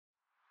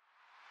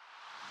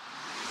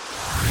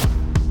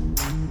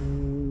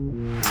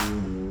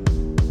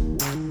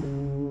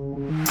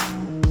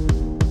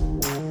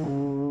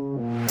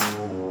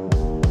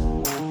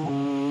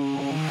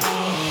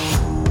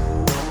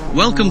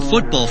Welcome,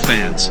 football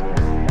fans.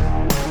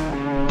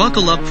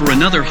 Buckle up for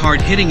another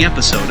hard-hitting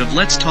episode of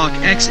Let's Talk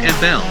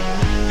XFL,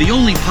 the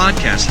only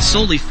podcast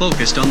solely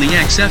focused on the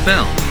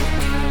XFL.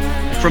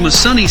 From a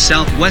sunny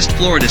Southwest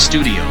Florida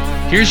studio,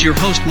 here's your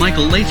host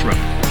Michael Lathrop.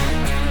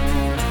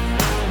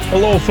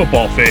 Hello,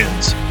 football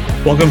fans.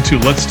 Welcome to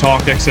Let's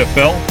Talk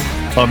XFL.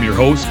 I'm your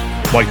host,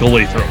 Michael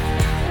Lathrop.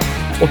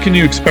 What can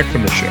you expect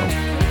from the show?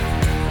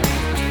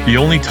 The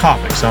only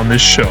topics on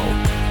this show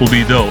will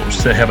be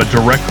those that have a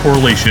direct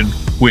correlation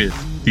with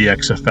the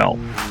XFL.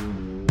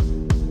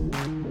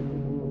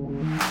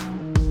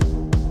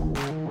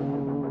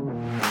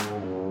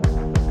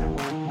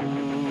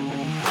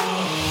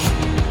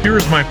 Here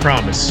is my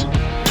promise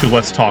to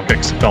Let's Talk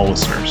XFL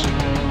listeners.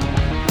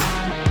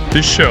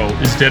 This show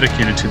is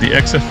dedicated to the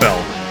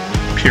XFL,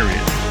 period.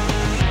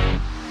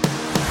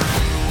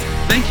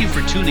 Thank you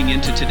for tuning in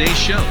to today's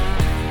show.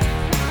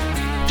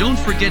 Don't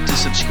forget to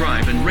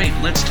subscribe and rate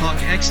Let's Talk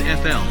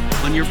XFL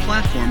on your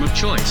platform of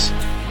choice.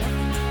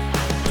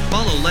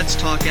 Follow Let's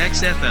Talk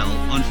XFL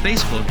on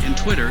Facebook and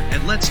Twitter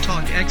at Let's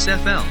Talk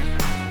XFL.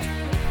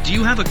 Do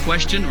you have a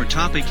question or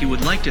topic you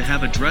would like to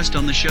have addressed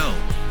on the show?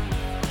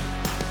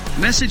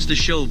 Message the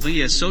show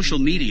via social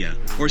media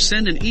or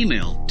send an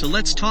email to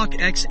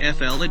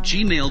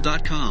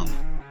letstalkxfl@gmail.com.